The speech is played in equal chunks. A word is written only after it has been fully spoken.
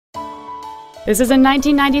This is a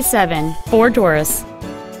 1997 Ford Taurus.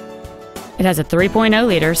 It has a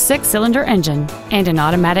 3.0-liter six-cylinder engine and an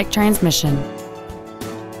automatic transmission.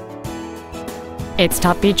 Its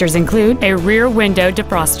top features include a rear window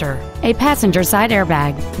defroster, a passenger side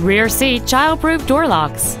airbag, rear seat child-proof door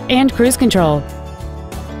locks, and cruise control.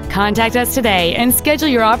 Contact us today and schedule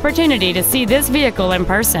your opportunity to see this vehicle in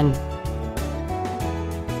person.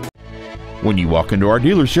 When you walk into our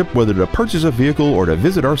dealership, whether to purchase a vehicle or to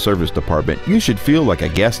visit our service department, you should feel like a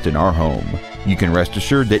guest in our home. You can rest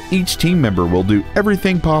assured that each team member will do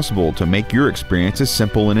everything possible to make your experience as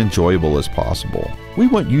simple and enjoyable as possible. We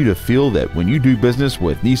want you to feel that when you do business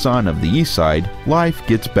with Nissan of the East Side, life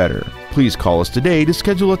gets better. Please call us today to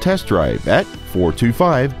schedule a test drive at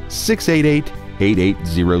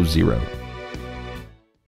 425-688-8800.